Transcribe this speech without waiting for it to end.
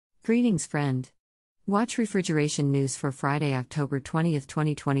Greetings, friend. Watch refrigeration news for Friday, October 20th,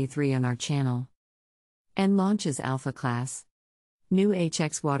 2023 on our channel. AAON launches Alpha Class. New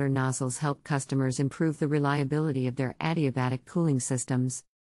HX water nozzles help customers improve the reliability of their adiabatic cooling systems.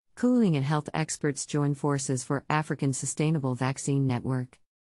 Cooling and health experts join forces for African Sustainable Vaccine Network.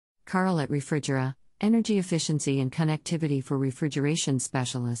 CAREL Refrigera, energy efficiency and connectivity for refrigeration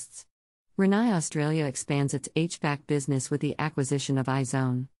specialists. Rinnai Australia expands its HVAC business with the acquisition of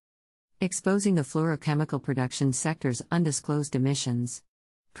iZone. Exposing the fluorochemical production sector's undisclosed emissions.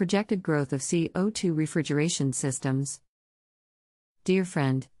 Projected growth of CO2 refrigeration systems. Dear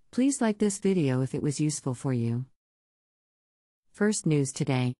friend, please like this video if it was useful for you. First news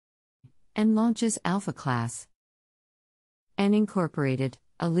today. AAON launches Alpha Class. AAON Incorporated,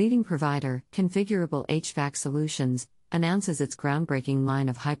 a leading provider, configurable HVAC solutions, announces its groundbreaking line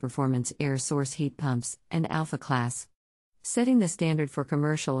of high-performance air source heat pumps, AAON Alpha Class. Setting the standard for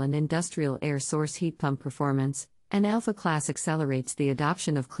commercial and industrial air source heat pump performance, AAON Alpha Class accelerates the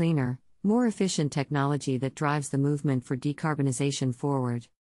adoption of cleaner, more efficient technology that drives the movement for decarbonization forward.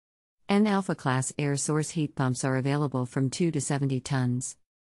 AAON Alpha Class air source heat pumps are available from 2 to 70 tons.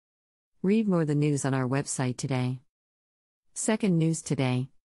 Read more the news on our website today. Second news today.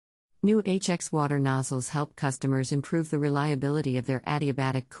 New HX water nozzles help customers improve the reliability of their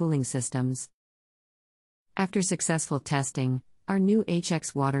adiabatic cooling systems. After successful testing, our new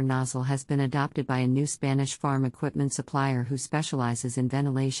HX water nozzle has been adopted by a new Spanish farm equipment supplier who specializes in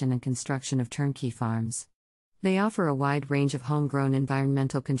ventilation and construction of turnkey farms. They offer a wide range of homegrown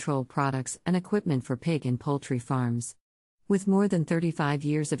environmental control products and equipment for pig and poultry farms. With more than 35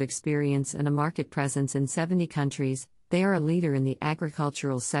 years of experience and a market presence in 70 countries, they are a leader in the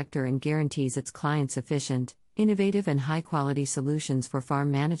agricultural sector and guarantees its clients efficient, innovative and high-quality solutions for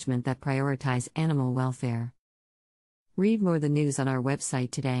farm management that prioritize animal welfare. Read more the news on our website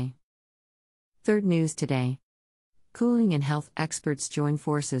today. Third news today. Cooling and health experts join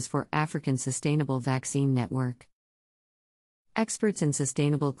forces for African Sustainable Vaccine Network. Experts in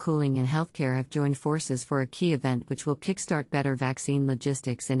sustainable cooling and healthcare have joined forces for a key event which will kickstart better vaccine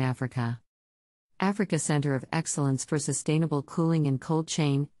logistics in Africa. Africa Center of Excellence for Sustainable Cooling and Cold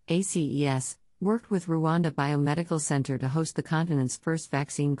Chain, ACES, worked with Rwanda Biomedical Center to host the continent's first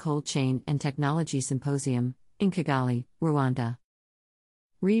vaccine cold chain and technology symposium, in Kigali, Rwanda.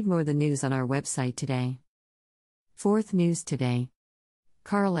 Read more the news on our website today. Fourth news today.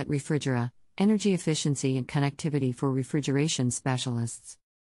 CAREL Refrigera, energy efficiency and connectivity for refrigeration specialists.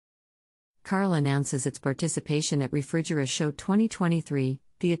 CAREL announces its participation at Refrigera Show 2023,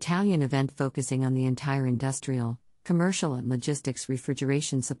 the Italian event focusing on the entire industrial, commercial and logistics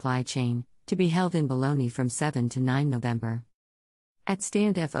refrigeration supply chain, to be held in Bologna from 7 to 9 November. At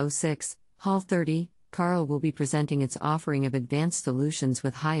Stand F06, Hall 30, CAREL will be presenting its offering of advanced solutions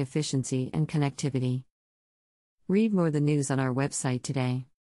with high efficiency and connectivity. Read more the news on our website today.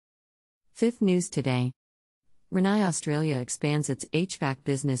 Fifth news today. Rinnai Australia expands its HVAC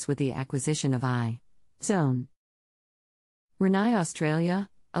business with the acquisition of iZone. Rinnai Australia,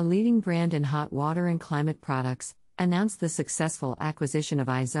 a leading brand in hot water and climate products, announced the successful acquisition of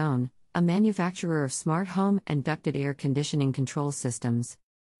iZone, a manufacturer of smart home and ducted air conditioning control systems.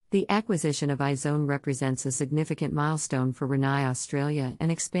 The acquisition of iZone represents a significant milestone for Rinnai Australia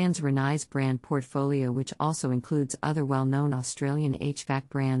and expands Rinnai's brand portfolio, which also includes other well-known Australian HVAC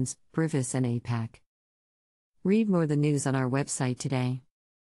brands, Brivis and APAC. Read more the news on our website today.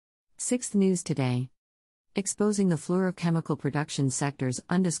 Sixth news today. Exposing the fluorochemical production sector's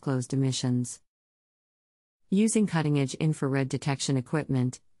undisclosed emissions. Using cutting-edge infrared detection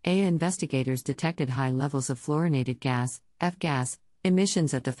equipment, AAON investigators detected high levels of fluorinated gas, F-gas,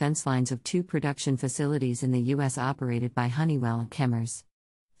 emissions at the fence lines of 2 production facilities in the U.S. operated by Honeywell and Chemours.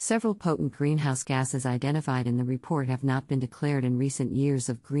 Several potent greenhouse gases identified in the report have not been declared in recent years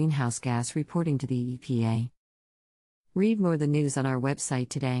of greenhouse gas reporting to the EPA. Read more the news on our website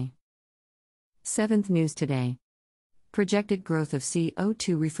today. Seventh news today. Projected growth of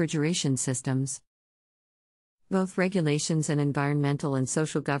CO2 refrigeration systems. Both regulations and environmental and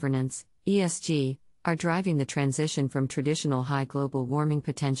social governance, ESG, are driving the transition from traditional high global warming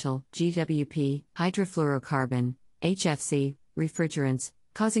potential, GWP, hydrofluorocarbon, HFC, refrigerants,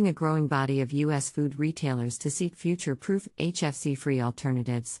 causing a growing body of U.S. food retailers to seek future-proof HFC-free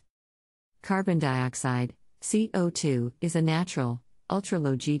alternatives. Carbon dioxide, CO2, is a natural,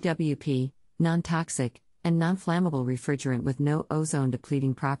 ultra-low GWP, non-toxic, and non-flammable refrigerant with no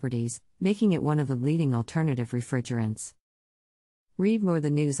ozone-depleting properties, making it one of the leading alternative refrigerants. Read more the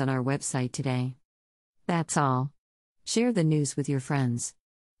news on our website today. That's all. Share the news with your friends.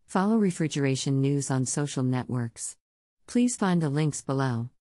 Follow Refrigeration News on social networks. Please find the links below.